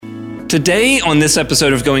Today, on this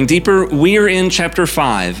episode of Going Deeper, we are in chapter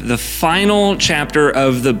 5, the final chapter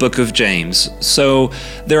of the book of James. So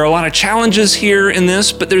there are a lot of challenges here in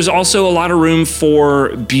this, but there's also a lot of room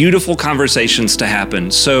for beautiful conversations to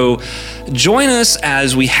happen. So join us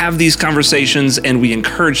as we have these conversations and we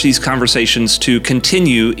encourage these conversations to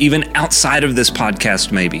continue even outside of this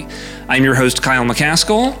podcast, maybe. I'm your host, Kyle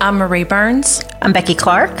McCaskill. I'm Marie Burns. I'm Becky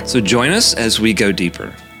Clark. So join us as we go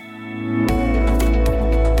deeper.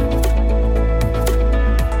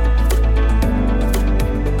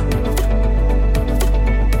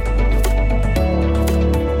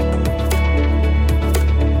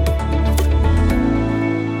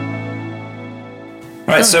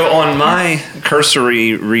 All right, so on my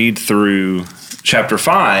cursory read through chapter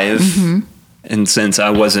 5, and since I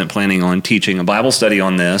wasn't planning on teaching a Bible study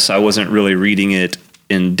on this, I wasn't really reading it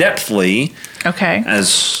in depthly,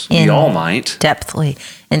 as y'all might. Depthly.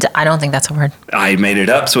 And I don't think that's a word. I made it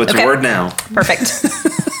up, so it's a word now. Perfect.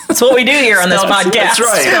 That's what we do here on this podcast. That's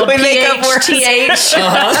right. We make up words.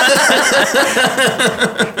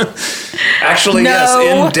 Actually, yes,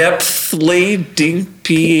 in-depthly,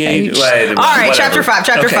 D-P-H. All right, chapter 5,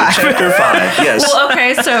 Chapter 5, yes. Well,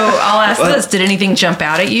 okay, so I'll ask this. Did anything jump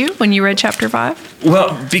out at you when you read chapter 5?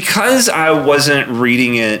 Well, because I wasn't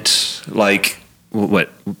reading it like,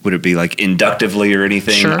 what would it be, like inductively or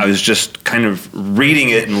anything? Sure. I was just kind of reading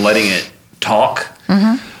it and letting it talk.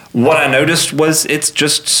 What I noticed was it's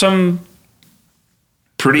just some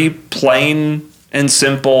pretty plain and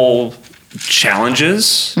simple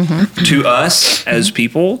challenges to us as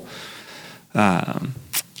people. And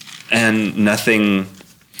nothing,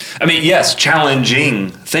 I mean, yes, challenging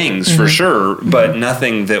things for sure, but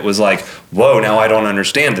nothing that was like, whoa, now I don't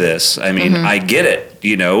understand this. I mean, I get it,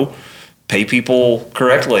 you know. Pay people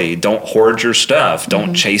correctly. Don't hoard your stuff.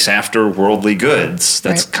 Don't chase after worldly goods.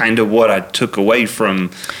 That's kind of what I took away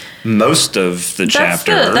from most of the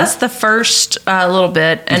chapter. That's the first little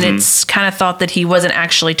bit, and it's kind of thought that he wasn't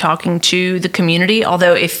actually talking to the community,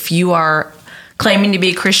 although if you are claiming to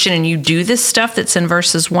be a Christian and you do this stuff that's in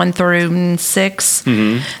verses 1 through 6,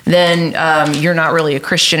 then you're not really a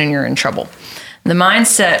Christian and you're in trouble. The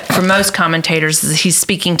mindset for most commentators is he's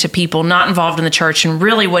speaking to people not involved in the church, and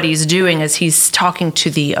really what he's doing is he's talking to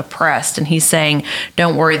the oppressed, and he's saying,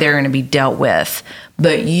 don't worry, they're going to be dealt with.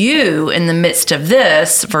 But you, in the midst of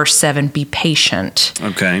this, verse 7, be patient.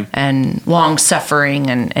 Okay. And long-suffering,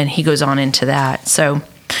 and he goes on into that. So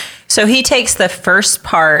he takes the first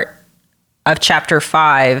part of chapter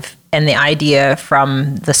 5, and the idea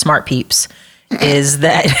from the smart peeps is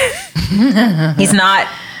that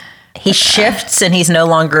he shifts and he's no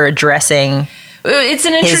longer addressing it's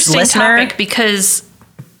an interesting his listener. topic because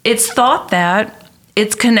it's thought that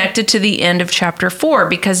it's connected to the end of chapter 4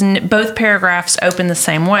 because both paragraphs open the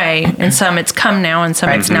same way. And some it's come now and some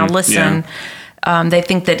it's now listen. Yeah. They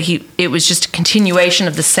think that it was just a continuation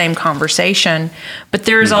of the same conversation. But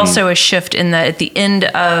there is also a shift in that at the end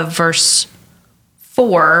of verse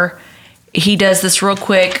 4, he does this real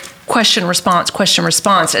quick question,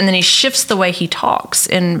 response, and then he shifts the way he talks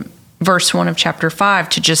in verse 1 of chapter 5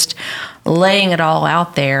 to just laying it all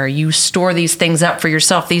out there. You store these things up for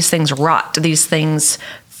yourself. These things rot. These things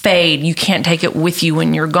fade. You can't take it with you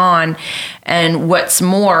when you're gone. And what's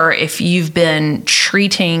more, if you've been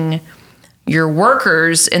treating your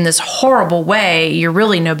workers in this horrible way, you're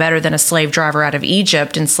really no better than a slave driver out of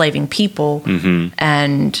Egypt enslaving people.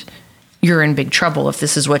 And you're in big trouble if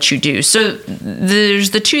this is what you do. So there's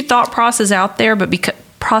the two thought processes out there, but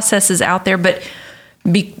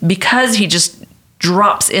because he just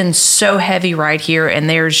drops in so heavy right here, and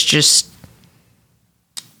there's just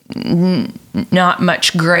not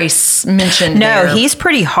much grace mentioned. No, there. He's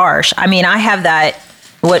pretty harsh. I mean, I have that.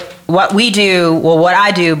 What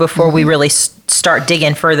I do before we really start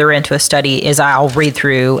digging further into a study is I'll read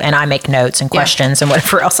through and I make notes and questions and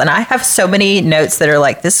whatever else. And I have so many notes that are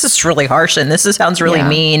like, this is really harsh and this sounds really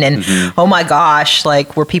mean. And oh my gosh,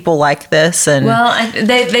 like, were people like this? And well,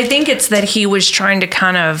 they think it's that he was trying to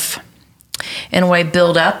kind of, in a way,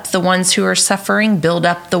 build up the ones who are suffering, build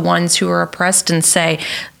up the ones who are oppressed, and say,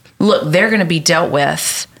 look, they're going to be dealt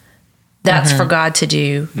with. That's for God to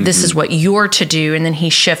do. This is what you're to do. And then he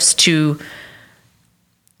shifts to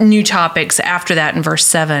new topics after that in verse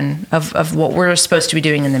 7 of what we're supposed to be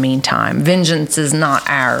doing in the meantime. Vengeance is not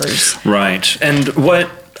ours. Right. And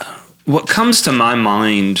what comes to my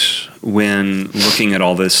mind when looking at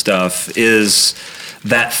all this stuff is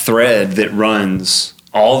that thread that runs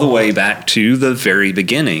all the way back to the very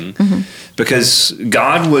beginning. Because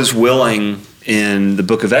God was willing in the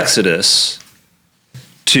book of Exodus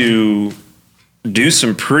to do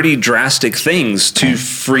some pretty drastic things to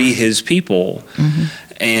free his people.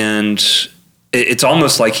 And it's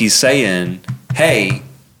almost like he's saying, hey,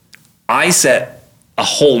 I set a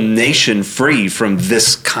whole nation free from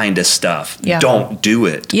this kind of stuff. Yeah. Don't do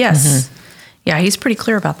it. Yes. Yeah, he's pretty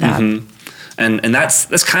clear about that. And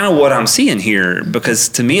that's kind of what I'm seeing here, because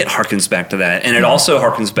to me it harkens back to that. And it also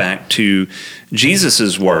harkens back to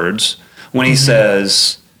Jesus's words when he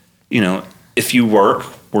says, if you work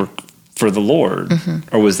for the Lord.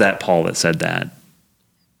 Or was that Paul that said that?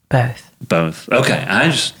 Both.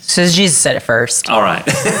 Okay. So Jesus said it first. All right.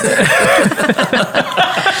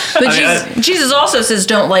 But Jesus also says,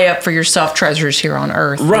 don't lay up for yourself treasures here on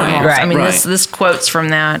earth. Right. I mean, right. This quotes from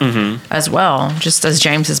that as well, just as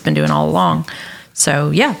James has been doing all along.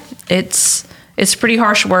 So, yeah, it's pretty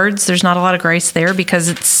harsh words. There's not a lot of grace there, because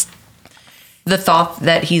it's the thought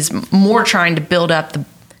that he's more trying to build up the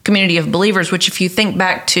community of believers, which if you think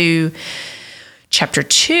back to chapter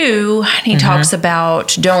 2, he talks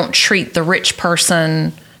about don't treat the rich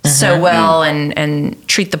person so well and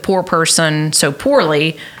treat the poor person so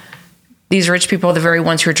poorly. These rich people are the very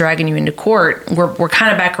ones who are dragging you into court. We're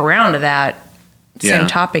kind of back around to that same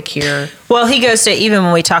topic here. Well, he goes to, even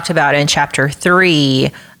when we talked about in chapter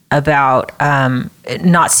 3 about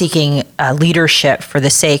not seeking leadership for the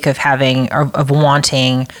sake of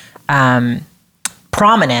wanting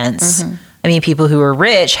prominence. I mean, people who were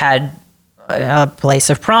rich had a place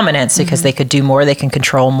of prominence because they could do more, they can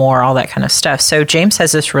control more, all that kind of stuff. So James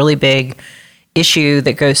has this really big issue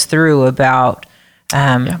that goes through about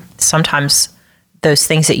sometimes those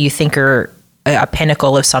things that you think are a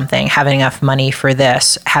pinnacle of something, having enough money for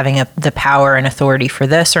this, having the power and authority for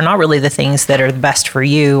this, are not really the things that are the best for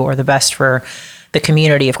you or the best for the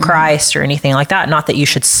community of Christ or anything like that. Not that you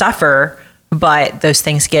should suffer, but those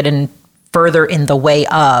things get further in the way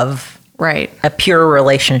of a pure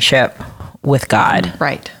relationship with God.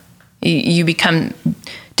 Right. You become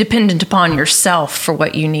dependent upon yourself for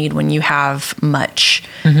what you need when you have much.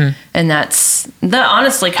 And that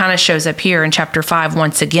honestly kind of shows up here in chapter 5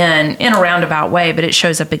 once again in a roundabout way, but it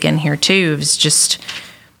shows up again here too. It's just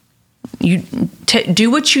you do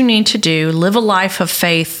what you need to do, live a life of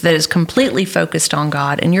faith that is completely focused on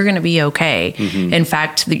God, and you're going to be okay. In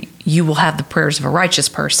fact, you will have the prayers of a righteous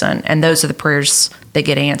person, and those are the prayers that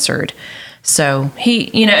get answered. So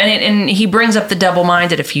he, and he brings up the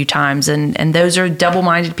double-minded a few times, and those are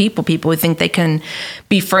double-minded people who think they can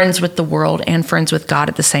be friends with the world and friends with God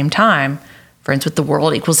at the same time. Friends with the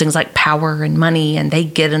world equals things like power and money, and they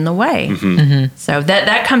get in the way. So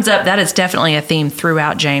that comes up. That is definitely a theme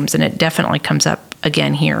throughout James, and it definitely comes up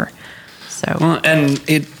again here. So, well, and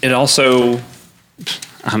it also,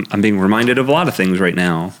 I'm being reminded of a lot of things right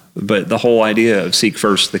now, but the whole idea of seek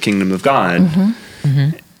first the kingdom of God.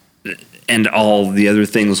 And all the other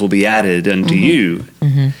things will be added unto you.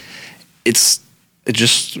 It's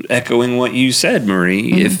just echoing what you said,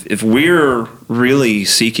 Marie. If we're really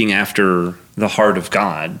seeking after the heart of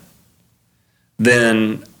God,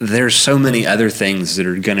 then there's so many other things that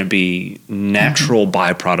are going to be natural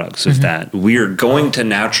byproducts of that. We're going to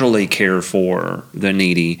naturally care for the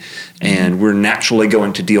needy, and we're naturally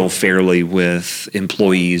going to deal fairly with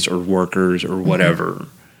employees or workers or whatever.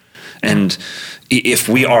 And if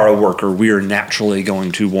we are a worker, we are naturally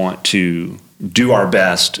going to want to do our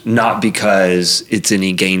best, not because it's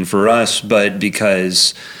any gain for us, but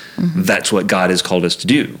because that's what God has called us to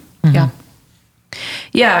do.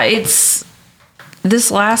 Yeah, it's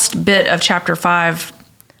this last bit of chapter 5.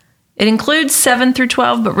 It includes 7 through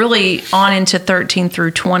 12, but really on into 13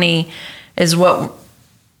 through 20 is what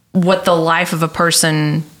the life of a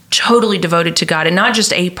person totally devoted to God, and not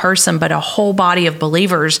just a person, but a whole body of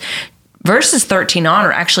believers. Verses 13 on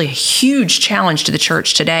are actually a huge challenge to the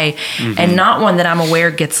church today, and not one that I'm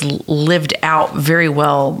aware gets lived out very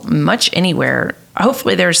well much anywhere.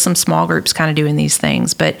 Hopefully there's some small groups kind of doing these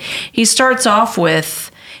things, but he starts off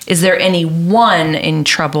with, is there anyone in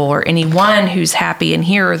trouble or anyone who's happy? And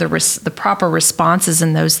here are the proper responses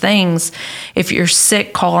in those things. If you're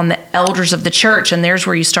sick, call on the elders of the church. And there's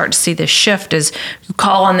where you start to see this shift, is you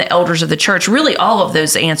call on the elders of the church. Really, all of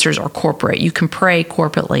those answers are corporate. You can pray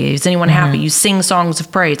corporately. Is anyone happy? You sing songs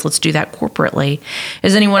of praise. Let's do that corporately.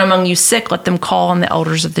 Is anyone among you sick? Let them call on the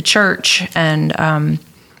elders of the church. And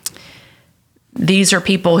these are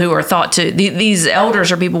people who are thought to, these elders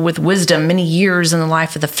are people with wisdom, many years in the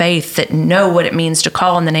life of the faith, that know what it means to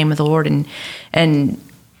call on the name of the Lord. And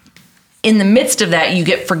in the midst of that, you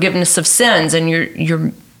get forgiveness of sins, and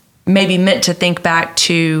you're maybe meant to think back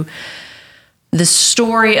to the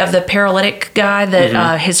story of the paralytic guy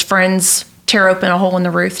that his friends tear open a hole in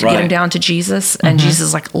the roof to get him down to Jesus. And Jesus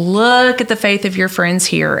is like, look at the faith of your friends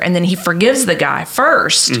here. And then he forgives the guy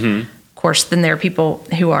first. Of course, then there are people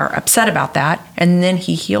who are upset about that, and then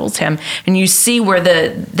he heals him. And you see where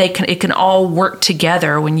it can all work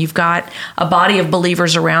together when you've got a body of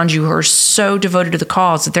believers around you who are so devoted to the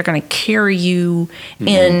cause that they're going to carry you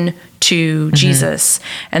in to Jesus.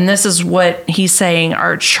 And this is what he's saying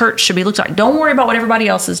our church should be looked like. Don't worry about what everybody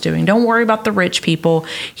else is doing. Don't worry about the rich people.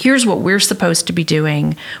 Here's what we're supposed to be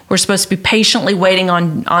doing. We're supposed to be patiently waiting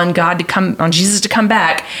on God to come, on Jesus to come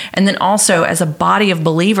back. And then also as a body of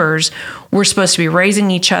believers, we're supposed to be raising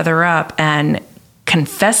each other up and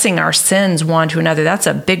confessing our sins one to another. That's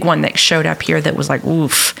a big one that showed up here that was like,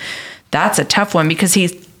 oof, that's a tough one, because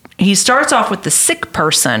he starts off with the sick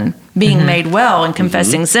person being made well and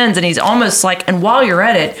confessing sins. And he's almost like, and while you're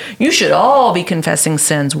at it, you should all be confessing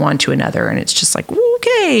sins one to another. And it's just like,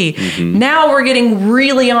 okay, now we're getting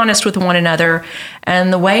really honest with one another.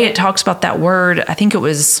 And the way it talks about that word,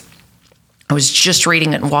 I was just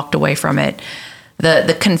reading it and walked away from it.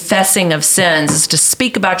 The confessing of sins is to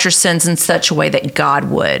speak about your sins in such a way that God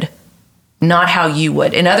would, not how you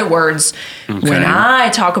would. In other words, when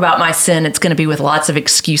I talk about my sin, it's going to be with lots of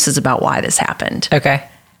excuses about why this happened. Okay.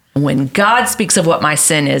 When God speaks of what my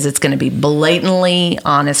sin is, it's going to be blatantly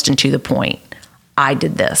honest and to the point. I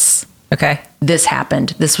did this. Okay. This happened.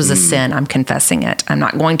 This was a sin. I'm confessing it. I'm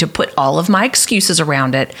not going to put all of my excuses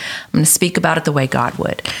around it. I'm going to speak about it the way God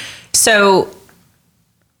would. So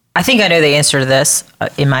I think I know the answer to this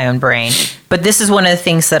in my own brain, but this is one of the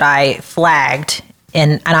things that I flagged,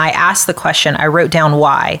 and I asked the question, I wrote down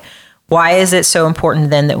why. Why is it so important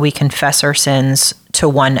then that we confess our sins to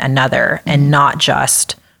one another and not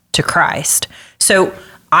just to Christ? So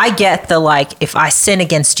I get if I sin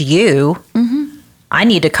against you, I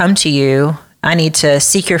need to come to you. I need to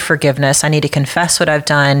seek your forgiveness. I need to confess what I've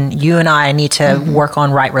done. You and I need to work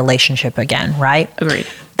on right relationship again, right? Agreed.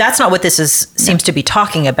 That's not what this seems to be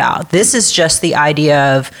talking about. This is just the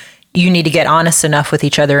idea of you need to get honest enough with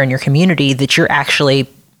each other in your community that you're actually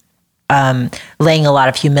laying a lot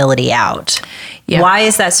of humility out. Yeah. Why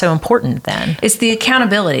is that so important then? It's the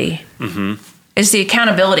accountability. It's the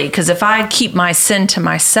accountability, because if I keep my sin to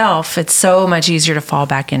myself, it's so much easier to fall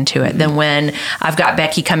back into it than when I've got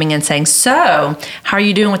Becky coming in saying, so how are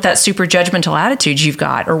you doing with that super judgmental attitude you've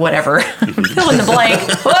got, or whatever? Fill in the blank.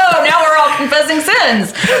 Whoa, now we're all confessing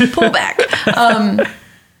sins. Pull back.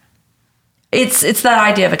 It's that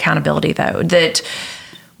idea of accountability, though, that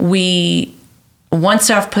once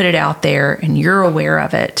I've put it out there and you're aware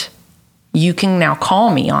of it, you can now call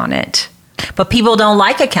me on it. But people don't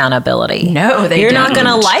like accountability. No, they don't. You're not going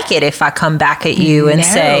to like it if I come back at you and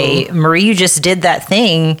say, Marie, you just did that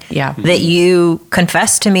thing that you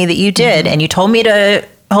confessed to me that you did, and you told me to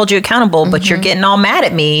hold you accountable, but you're getting all mad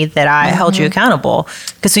at me that I held you accountable,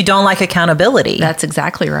 because we don't like accountability. That's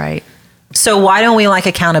exactly right. So why don't we like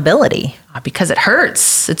accountability? Because it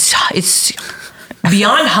hurts. It's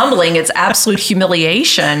beyond humbling. It's absolute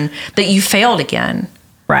humiliation that you failed again.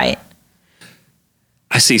 Right.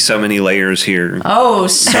 I see so many layers here. Oh,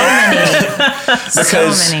 so many.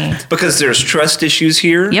 Because there's trust issues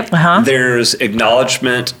here. Yep. There's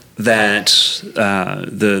acknowledgement that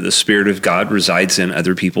the Spirit of God resides in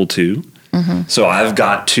other people too. So I've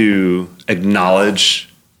got to acknowledge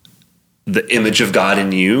the image of God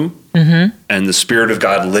in you and the Spirit of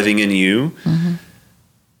God living in you,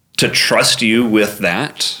 to trust you with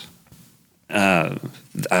that.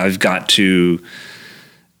 I've got to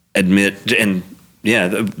admit, and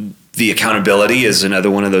the accountability is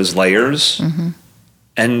another one of those layers.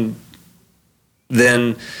 And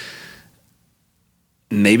then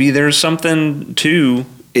maybe there's something too,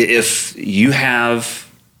 if you have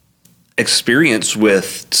experience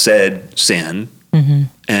with said sin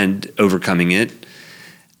and overcoming it,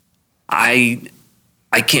 I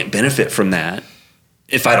can't benefit from that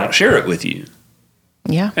if I don't share it with you.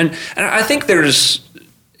 Yeah. And I think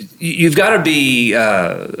you've got to be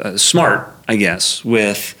smart, I guess,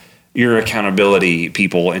 with your accountability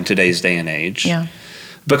people in today's day and age. Yeah.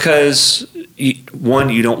 Because,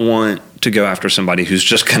 you don't want to go after somebody who's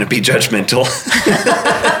just going to be judgmental.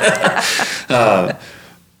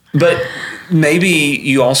 But maybe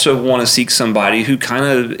you also want to seek somebody who kind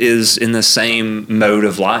of is in the same mode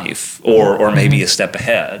of life, or maybe a step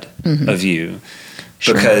ahead of you.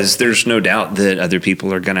 Sure. Because there's no doubt that other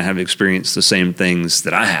people are going to have experienced the same things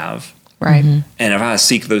that I have. Right. And if I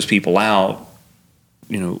seek those people out,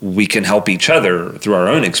 we can help each other through our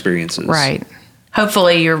own experiences. Right.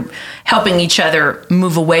 Hopefully you're helping each other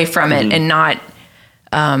move away from it and not,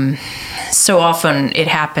 so often it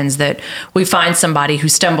happens that we find somebody who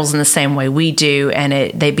stumbles in the same way we do,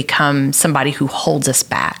 and they become somebody who holds us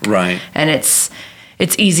back. Right. And it's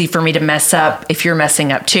it's easy for me to mess up if you're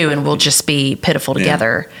messing up too, and we'll just be pitiful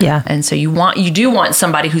together. Yeah. And so you do want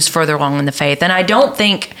somebody who's further along in the faith. And I don't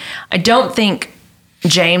think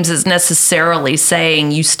James is necessarily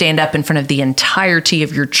saying you stand up in front of the entirety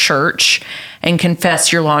of your church and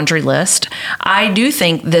confess your laundry list. I do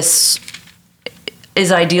think this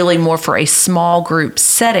is ideally more for a small group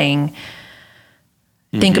setting.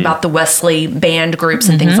 Think about the Wesley band groups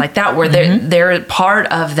and things like that, where they're part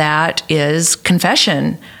of that is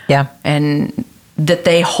confession. Yeah. And that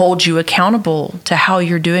they hold you accountable to how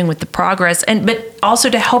you're doing with the progress, but also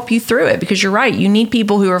to help you through it, because you're right. You need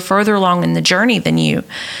people who are further along in the journey than you.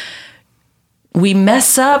 We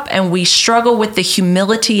mess up and we struggle with the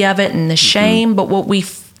humility of it and the shame, but what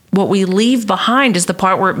we leave behind is the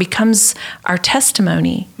part where it becomes our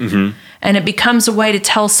testimony. And it becomes a way to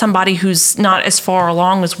tell somebody who's not as far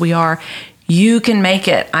along as we are, you can make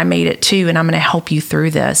it. I made it too, and I'm going to help you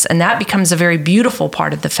through this. And that becomes a very beautiful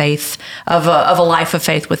part of the faith, of a life of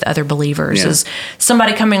faith with other believers, is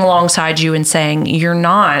somebody coming alongside you and saying, you're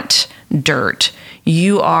not dirt.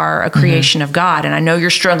 You are a creation of God. And I know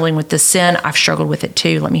you're struggling with this sin. I've struggled with it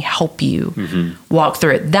too. Let me help you walk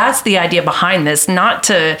through it. That's the idea behind this, not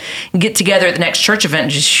to get together at the next church event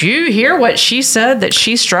and just you hear what she said that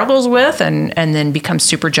she struggles with and then become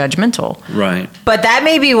super judgmental. Right. But that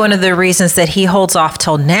may be one of the reasons that he holds off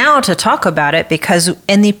till now to talk about it, because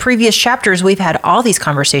in the previous chapters, we've had all these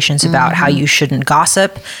conversations about how you shouldn't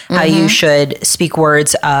gossip, how you should speak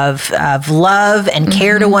words of love and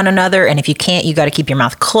care to one another. And if you can't, you got to keep your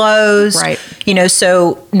mouth closed. Right.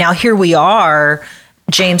 So now here we are.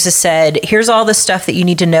 James has said, here's all the stuff that you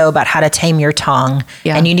need to know about how to tame your tongue.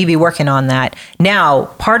 Yeah. And you need to be working on that. Now,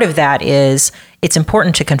 part of that is it's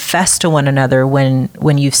important to confess to one another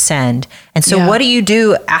when you've sinned. And so what do you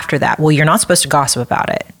do after that? Well, you're not supposed to gossip about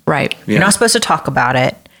it. Right. You're not supposed to talk about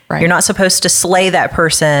it. Right. You're not supposed to slay that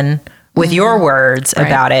person with your words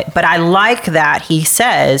about it. But I like that he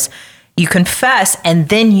says you confess and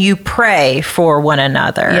then you pray for one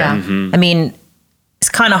another. Yeah. I mean, it's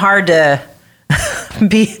kind of hard to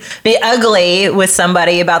be ugly with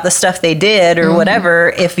somebody about the stuff they did or whatever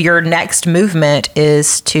if your next movement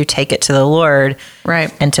is to take it to the Lord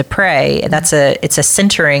and to pray. It's a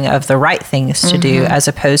centering of the right things to do as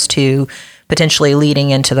opposed to potentially leading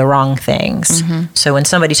into the wrong things. So when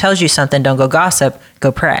somebody tells you something, don't go gossip,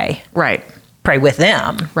 go pray. Right. Pray with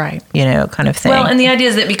them. Right. Kind of thing. Well, and the idea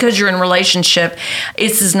is that because you're in a relationship,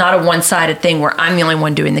 this is not a one-sided thing where I'm the only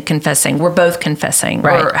one doing the confessing. We're both confessing.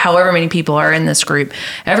 Right. Or however many people are in this group,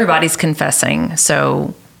 everybody's confessing.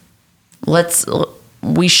 So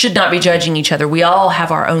we should not be judging each other. We all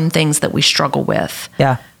have our own things that we struggle with.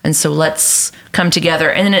 Yeah. And so let's come together.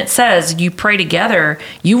 And then it says, you pray together,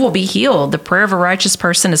 you will be healed. The prayer of a righteous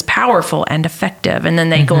person is powerful and effective. And then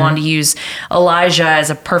they go on to use Elijah as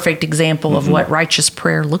a perfect example of what righteous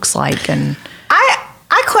prayer looks like. And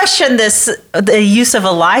I question the use of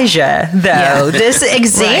Elijah, though. This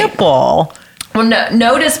example. Well,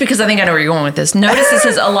 notice, because I think I know where you're going with this. Notice it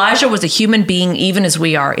says Elijah was a human being even as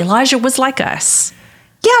we are. Elijah was like us.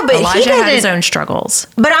 Yeah, but Elijah had his own struggles.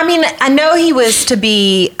 But I mean, I know he was to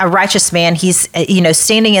be a righteous man. He's,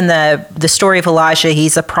 standing in the story of Elijah,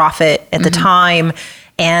 he's a prophet at the time.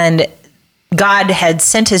 And God had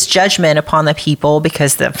sent his judgment upon the people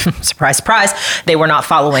because surprise, surprise, they were not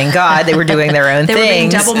following God. They were doing their own they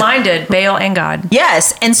things. They were being double-minded, Baal and God.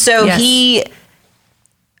 Yes. And so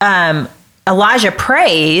Elijah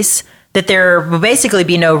prays that there will basically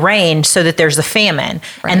be no rain so that there's a famine.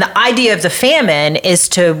 Right. And the idea of the famine is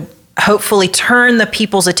to hopefully turn the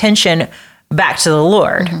people's attention back to the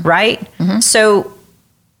Lord, right? So,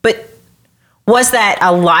 but was that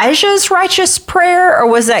Elijah's righteous prayer or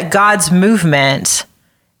was that God's movement?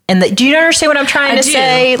 And do you understand what I'm trying to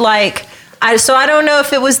say? So I don't know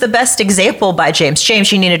if it was the best example by James.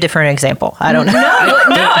 James, you need a different example. I don't know.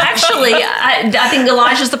 No, actually, I think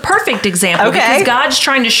Elijah's the perfect example because God's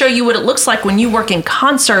trying to show you what it looks like when you work in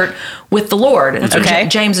concert with the Lord. That's what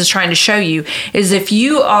James is trying to show you, is if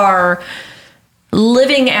you are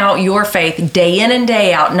living out your faith day in and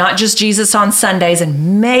day out, not just Jesus on Sundays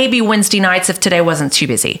and maybe Wednesday nights if today wasn't too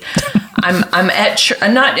busy. I'm at church,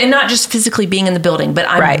 not just physically being in the building, but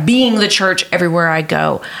I'm being the church everywhere I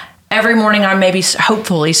go. Every morning I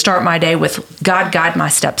hopefully start my day with God, guide my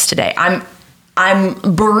steps today. I'm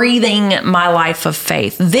breathing my life of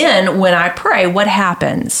faith. Then when I pray, what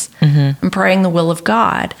happens? I'm praying the will of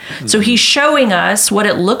God. So he's showing us what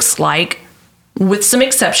it looks like with some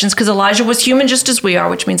exceptions, because Elijah was human just as we are,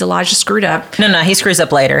 which means Elijah screwed up. No, he screws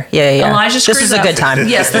up later. Yeah. Elijah screwed up. This was a good time.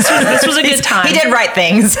 Yes, this was a good time. He did right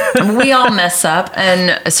things. We all mess up,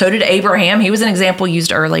 and so did Abraham. He was an example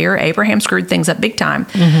used earlier. Abraham screwed things up big time.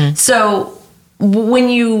 So when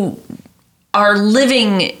you are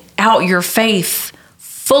living out your faith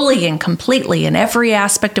fully and completely in every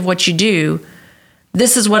aspect of what you do,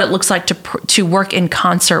 this is what it looks like to work in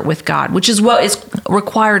concert with God, which is what is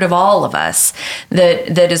required of all of us.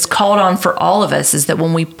 That is called on for all of us, is that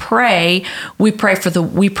when we pray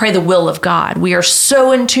the will of God. We are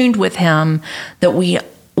so in tune with Him that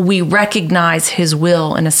we recognize His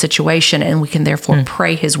will in a situation, and we can therefore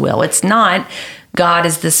pray His will. It's not God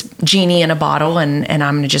is this genie in a bottle, and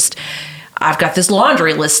I'm going to I've got this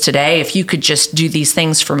laundry list today. If you could just do these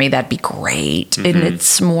things for me, that'd be great. And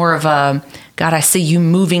it's more of a, God, I see you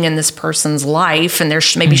moving in this person's life, and they're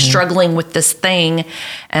maybe struggling with this thing,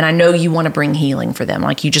 and I know you want to bring healing for them.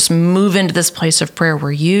 Like, you just move into this place of prayer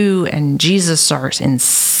where you and Jesus are in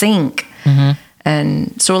sync.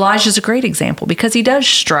 And so Elijah's a great example, because he does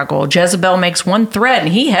struggle. Jezebel makes one threat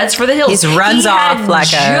and he heads for the hills. He runs off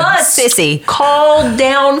like a sissy. Called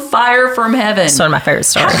down fire from heaven. It's one of my favorite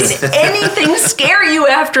stories. How could anything scare you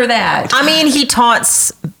after that? I mean, he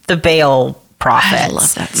taunts the Baal prophets. I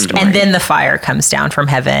love that story. And then the fire comes down from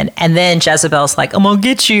heaven. And then Jezebel's like, I'm going to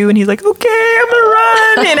get you. And he's like, okay, I'm going to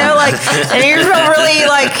run. And you feel really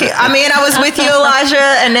like, I was with you, Elijah,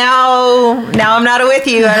 and now I'm not with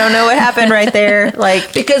you. I don't know what happened right there.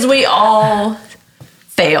 Like, because we all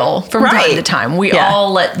fail from time to time. We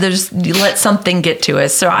all let something get to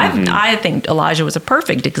us. So I think Elijah was a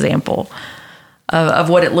perfect example of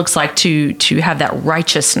what it looks like to have that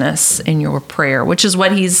righteousness in your prayer, which is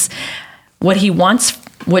what he wants,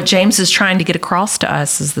 what James is trying to get across to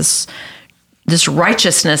us, is this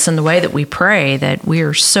righteousness in the way that we pray, that we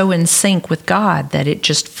are so in sync with God that it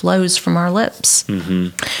just flows from our lips.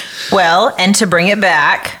 Well, and to bring it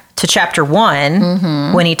back to chapter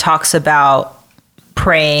 1, when he talks about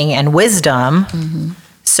praying and wisdom,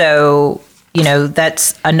 so,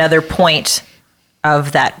 that's another point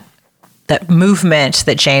of that movement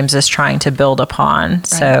that James is trying to build upon. Right.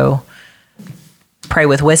 So pray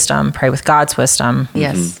with wisdom, pray with God's wisdom.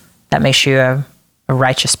 Yes. That makes you a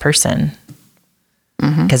righteous person,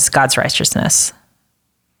 because God's righteousness.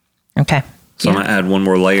 Okay. So I'm going to add one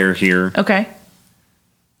more layer here. Okay.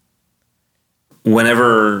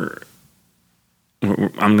 Whenever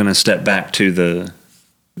I'm going to step back to the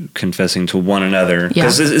confessing to one another,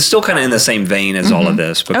 because it's still kind of in the same vein as all of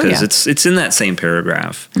this, because it's in that same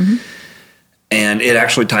paragraph. And it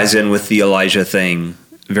actually ties in with the Elijah thing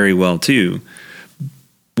very well too.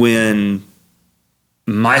 When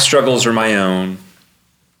my struggles are my own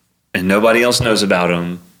and nobody else knows about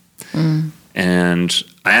them, and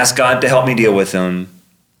I ask God to help me deal with them,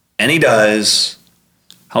 and He does,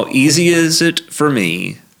 how easy is it for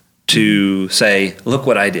me to say, look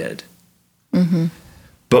what I did?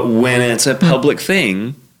 But when it's a public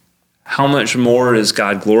thing, how much more is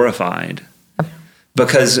God glorified?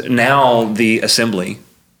 Because now the assembly,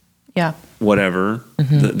 whatever,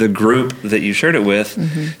 the group that you shared it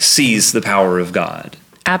with, sees the power of God.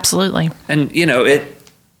 Absolutely. And, it,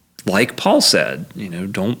 like Paul said,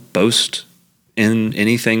 don't boast in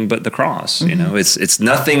anything but the cross. It's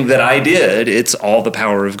nothing that I did. It's all the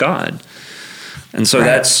power of God. And so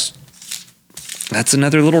that's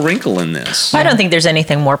another little wrinkle in this. I don't think there's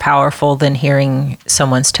anything more powerful than hearing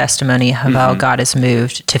someone's testimony of how God is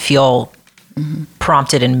moved, to feel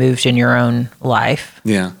prompted and moved in your own life.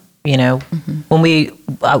 Yeah. When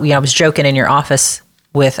I was joking in your office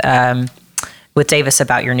with Davis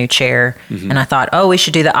about your new chair, and I thought, we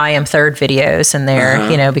should do the I Am Third videos in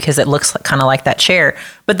there, because it looks kind of like that chair.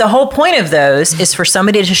 But the whole point of those is for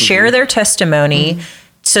somebody to share their testimony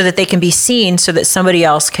so that they can be seen, so that somebody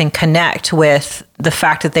else can connect with the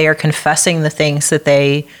fact that they are confessing the things that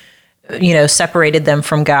they separated them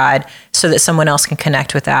from God, so that someone else can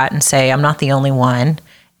connect with that and say, I'm not the only one.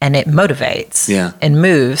 And it motivates and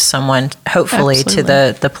moves someone, hopefully, to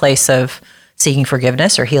the place of seeking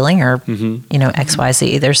forgiveness or healing or, X, Y,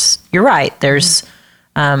 Z. You're right. There's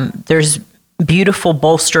beautiful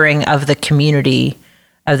bolstering of the community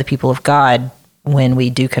of the people of God when we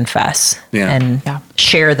do confess and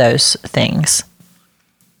share those things,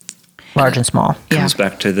 large and small. Comes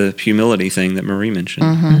back to the humility thing that Marie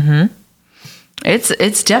mentioned.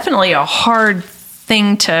 It's definitely a hard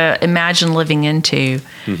thing to imagine living into,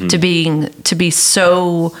 to be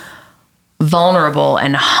so vulnerable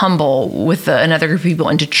and humble with another group of people,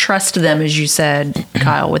 and to trust them, as you said,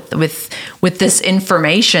 Kyle, with this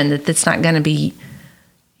information that's not going to be,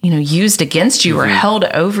 used against you or held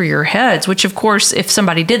over your heads, which of course, if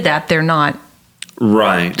somebody did that, they're not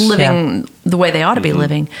living the way they ought to be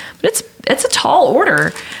living. But it's a tall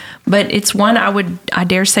order, but it's one I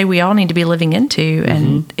dare say we all need to be living into.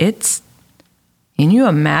 And can you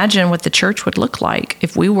imagine what the church would look like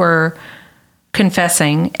if we were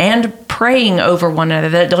confessing and praying over one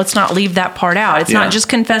another? Let's not leave that part out. It's not just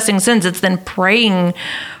confessing sins. It's then praying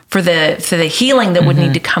for the healing that would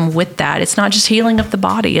need to come with that. It's not just healing of the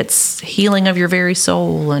body. It's healing of your very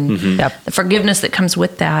soul and the forgiveness that comes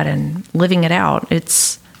with that and living it out.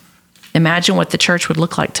 Imagine what the church would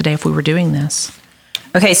look like today if we were doing this.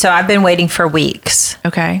 Okay, so I've been waiting for weeks.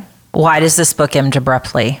 Okay. Why does this book end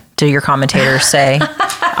abruptly? Do your commentators say?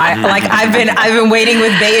 I've been waiting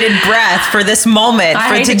with bated breath for this moment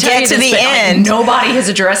to get to the end. Nobody has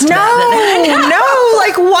addressed that. No.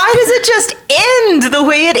 Like, why does it just end the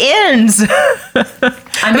way it ends?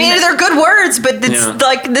 I mean, they're good words, but it's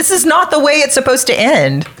like this is not the way it's supposed to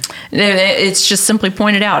end. It's just simply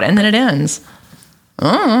pointed out, and then it ends.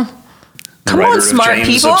 Come on, smart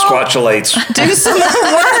people. Do some more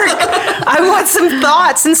work. I want some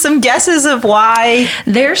thoughts and some guesses of why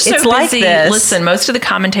they're so it's busy. Like this. Listen, most of the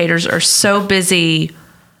commentators are so busy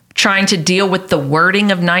trying to deal with the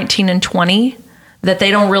wording of 19 and 20 that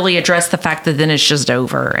they don't really address the fact that then it's just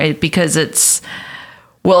over because it's...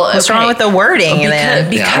 Well, what's wrong with the wording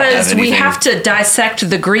because we have to dissect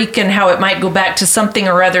the Greek and how it might go back to something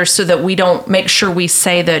or other so that we don't make sure we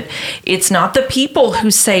say that it's not the people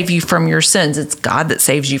who save you from your sins. It's God that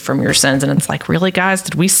saves you from your sins. And it's like, really, guys,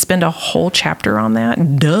 did we spend a whole chapter on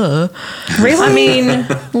that? Duh. Really? I mean,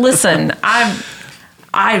 listen,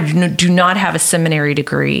 I do not have a seminary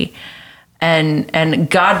degree. And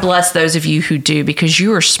God bless those of you who do, because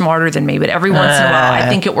you are smarter than me. But every once in a while, I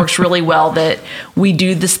think it works really well that we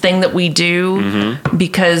do this thing that we do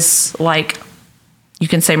because, like, you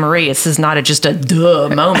can say, Marie, this is not just a duh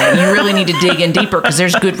moment. You really need to dig in deeper because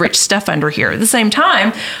there's good, rich stuff under here. At the same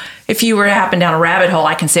time, if you were to happen down a rabbit hole,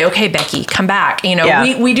 I can say, okay, Becky, come back.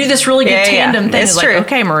 We do this really good tandem thing. It's like,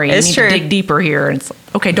 okay, Marie, you need to dig deeper here. And it's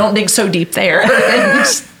like, okay, don't dig so deep there.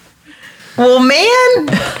 Well, man,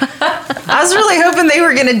 I was really hoping they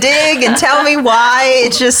were going to dig and tell me why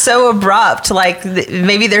it's just so abrupt. Like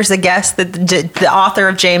maybe there's a guess that the author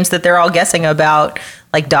of James that they're all guessing about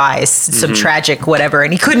like dies, some tragic whatever,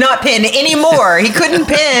 and he could not pin anymore. He couldn't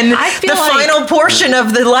pin the final portion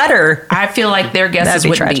of the letter. I feel like their guesses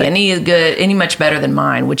wouldn't be any much better than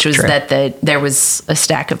mine, which was that there was a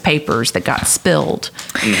stack of papers that got spilled.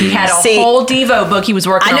 He had a whole Devo book he was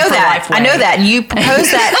working on for Lifeway. I know that. And you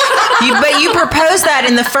proposed that. But you proposed that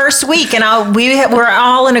in the first week, and we're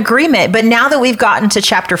all in agreement. But now that we've gotten to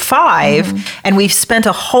chapter 5 and we've spent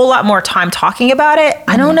a whole lot more time talking about it,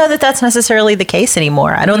 I don't know that that's necessarally the case anymore.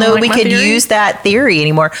 I don't know that we could use that theory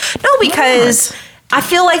anymore. No, because I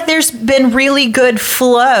feel like there's been really good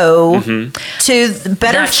flow to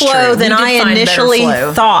better flow than I initially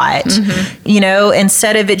thought.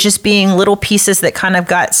 Instead of it just being little pieces that kind of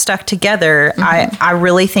got stuck together, I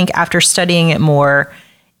really think after studying it more,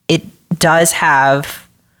 it does have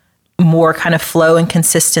more kind of flow and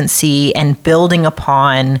consistency and building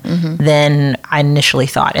upon than I initially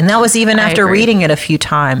thought. And that was even after reading it a few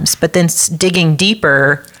times, but then digging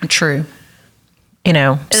deeper. True.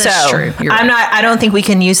 So true. I don't think we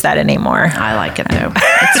can use that anymore. I like it though.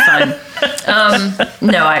 It's fun.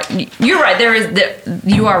 You're right.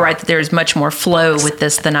 You are right that there is much more flow with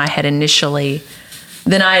this than I initially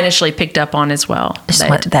picked up on as well. Just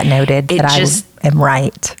want that noted that I am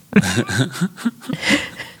right.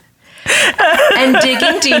 And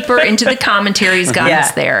digging deeper into the commentaries got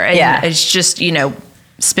us there. And it's just,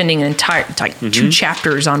 spending an entire, two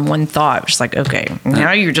chapters on one thought. It's like, okay,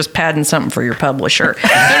 now you're just padding something for your publisher.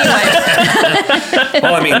 Anyway.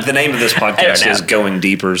 Well, the name of this podcast is Going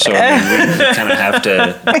Deeper, so we kind of have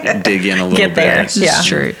to dig in a little bit. This is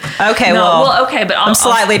true. Okay, but I'm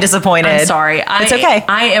slightly disappointed. I'm sorry. It's okay.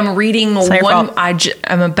 I am reading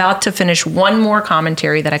I'm about to finish one more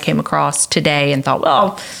commentary that I came across today and thought,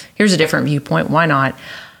 well, here's a different viewpoint. Why not?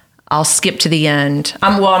 I'll skip to the end.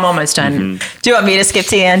 I'm almost done. Do you want me to skip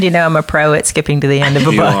to the end? I'm a pro at skipping to the end of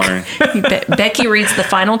a book. Becky reads the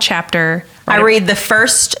final chapter. Right? I read the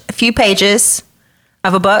first few pages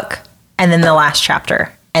of a book and then the last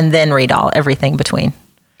chapter, and then read everything between.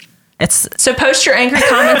 So post your angry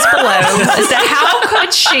comments below as to how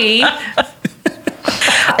could she...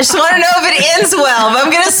 I just want to know if it ends well. If I'm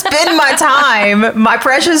going to spend my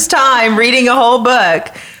precious time reading a whole book,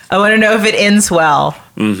 I want to know if it ends well.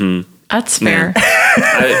 That's fair.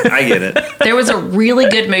 I get it. There was a really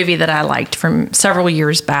good movie that I liked from several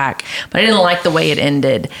years back, but I didn't like the way it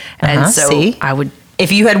ended. And so I would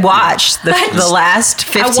if you had watched the last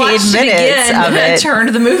 15 minutes of it. I turned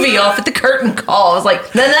the movie off at the curtain call. I was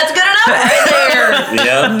like, then that's good enough right there.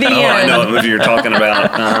 Yeah. I know what movie you're talking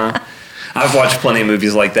about. I've watched plenty of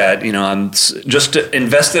movies like that. I'm just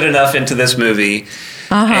invested enough into this movie,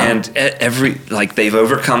 and they've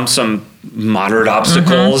overcome some moderate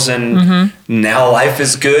obstacles, and now life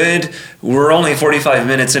is good. We're only 45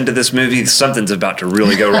 minutes into this movie. Something's about to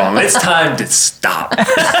really go wrong. It's time to stop. I'm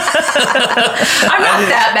not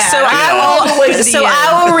that bad.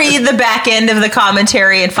 I will read the back end of the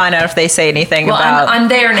commentary and find out if they say anything about I'm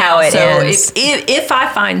there now. how it ends. So if I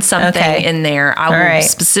find something in there, I will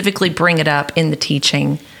specifically bring it up in the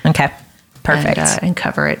teaching. Okay. Perfect. And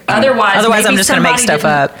cover it. Otherwise, I'm just going to make stuff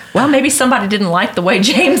up. Well, maybe somebody didn't like the way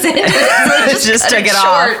James ended it. So just took it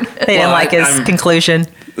off. They didn't like his conclusion.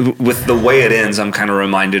 With the way it ends, I'm kind of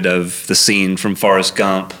reminded of the scene from Forrest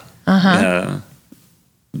Gump,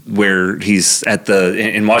 where he's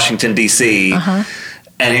in Washington, D.C.,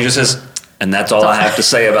 and he just says, "And that's all I have to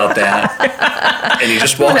say about that." And he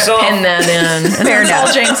just walks off. Pin that in. Fair enough.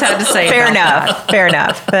 All James had to say. Fair enough. Fair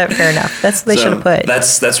enough. That's what they should have put.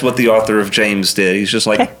 That's what the author of James did. He's just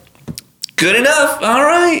like, good enough. All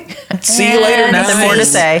right. See you later. Nothing more to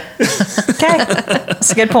say. Okay.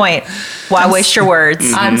 That's a good point. Why waste your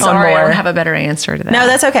words? I'm sorry. I don't have a better answer to that. No,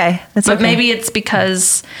 that's okay. But maybe it's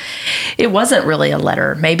because it wasn't really a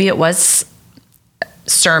letter. Maybe it was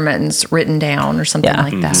sermons written down or something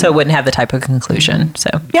like that. So it wouldn't have the type of conclusion. So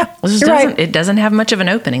it doesn't have much of an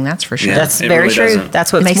opening, that's for sure. Yeah, that's very really true. Doesn't.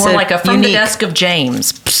 That's what makes more it like a from unique. the desk of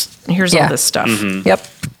James. Psst, here's all this stuff. Yep.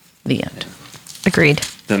 The end. Agreed.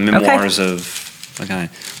 The memoirs of a guy.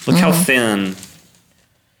 Look how thin.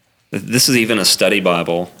 This is even a study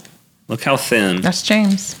Bible. Look how thin. That's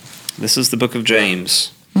James. This is the book of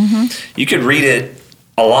James. You could read it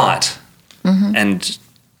a lot, and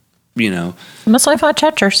Almost like 5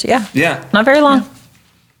 chapters. yeah, Not very long.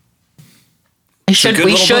 We should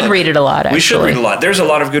book. read it a lot, actually. We should read a lot. There's a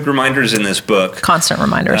lot of good reminders in this book. Constant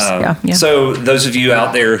reminders. So those of you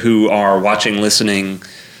out there who are watching, listening,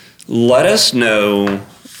 let us know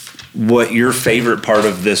what your favorite part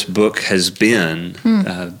of this book has been,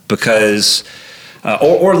 because,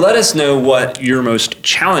 or let us know what your most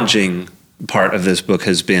challenging part of this book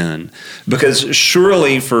has been, because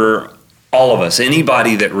surely for all of us,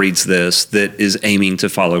 anybody that reads this that is aiming to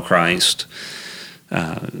follow Christ,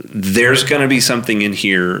 there's going to be something in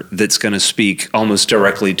here that's going to speak almost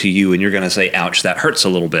directly to you, and you're going to say, ouch, that hurts a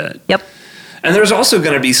little bit. Yep. And there's also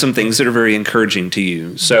going to be some things that are very encouraging to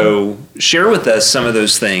you. So share with us some of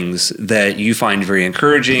those things that you find very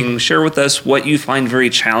encouraging. Share with us what you find very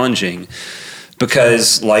challenging.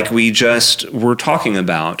 Because like we just were talking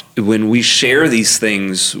about, when we share these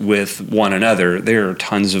things with one another, there are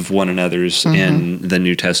tons of one another's in the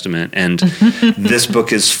New Testament, and this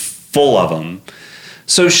book is full of them.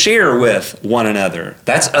 So share with one another.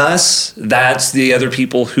 That's us. That's the other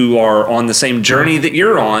people who are on the same journey that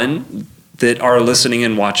you're on, that are listening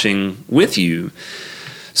and watching with you.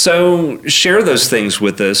 So share those things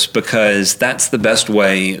with us, because that's the best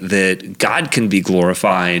way that God can be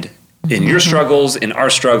glorified in your struggles, in our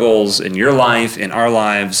struggles, in your life, in our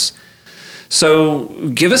lives. So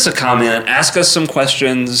give us a comment, ask us some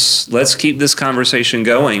questions. Let's keep this conversation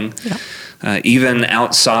going, even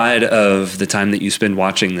outside of the time that you spend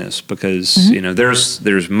watching this, because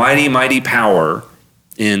there's mighty, mighty power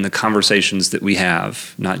in the conversations that we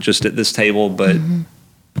have, not just at this table, but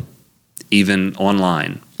even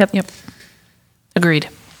online. Yep. Agreed.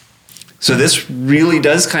 So this really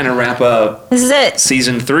does kind of wrap up. This is it.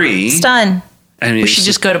 Season 3. It's done. I mean, We should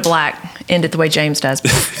just go to black, end it the way James does.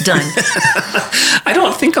 Done. I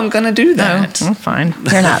don't think I'm going to do that. No, fine.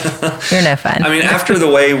 You're not. You're no fun. I mean, after the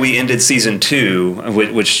way we ended season 2,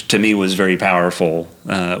 which to me was very powerful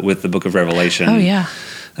with the book of Revelation. Oh, yeah.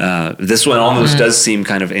 This one almost does seem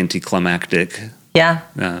kind of anticlimactic. Yeah.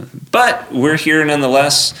 But we're here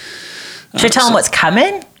nonetheless. Should I tell them what's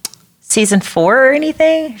coming? Season 4 or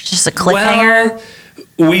anything? Just a cliffhanger?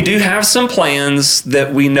 Well, we do have some plans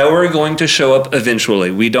that we know are going to show up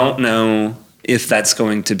eventually. We don't know if that's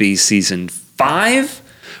going to be season 5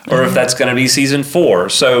 or if that's going to be season 4.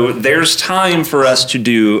 So there's time for us to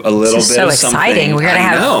do a little bit so of something. Exciting. We're gonna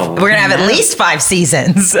have at least 5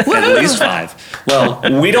 seasons. At least 5. Well,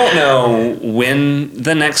 we don't know when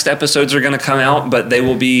the next episodes are going to come out, but they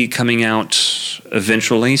will be coming out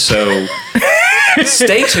eventually. So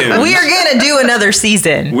Stay tuned. We are going to do another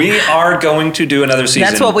season. We are going to do another season.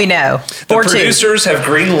 That's what we know. The Or producers have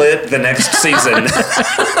greenlit the next season.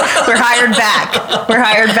 We're hired back. We're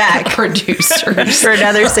hired back. Producers. For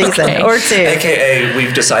another season or two. AKA,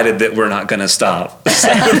 we've decided that we're not going to stop.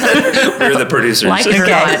 We're the producers. Like it or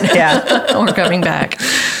not. Yeah. We're coming back.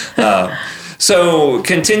 So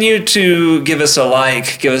continue to give us a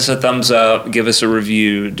like, give us a thumbs up, give us a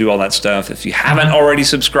review, do all that stuff. If you haven't already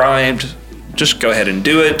subscribed, just go ahead and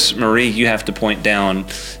do it. Marie, you have to point down.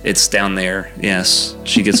 It's down there. Yes,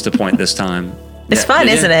 she gets to point this time. It's fun,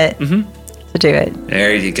 isn't it? Mm-hmm. To do it.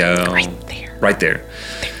 There you go. Right there.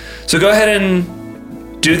 So go ahead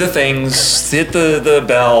and do the things. Hit the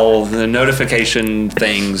bell, the notification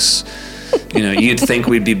things. You'd think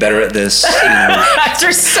we'd be better at this.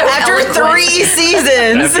 After 3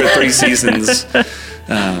 seasons. After 3 seasons.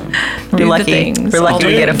 We're lucky. We're lucky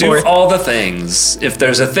to get a fourth. Do all the things. If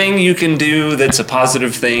there's a thing you can do that's a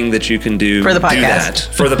positive thing that you can do, for the podcast. Do that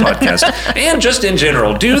for the podcast. And just in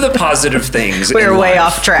general, do the positive things. We're way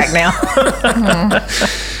off track now.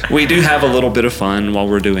 We do have a little bit of fun while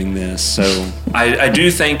we're doing this. So I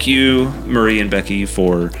do thank you, Marie and Becky,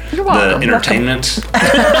 for the entertainment.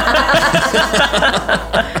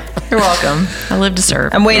 You're welcome. I live to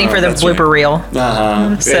serve. I'm waiting for the blooper reel.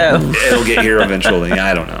 So it'll get here eventually.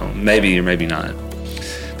 I don't know. Maybe or maybe not.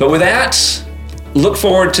 But with that, look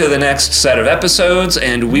forward to the next set of episodes,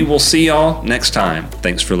 and we will see y'all next time.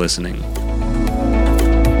 Thanks for listening.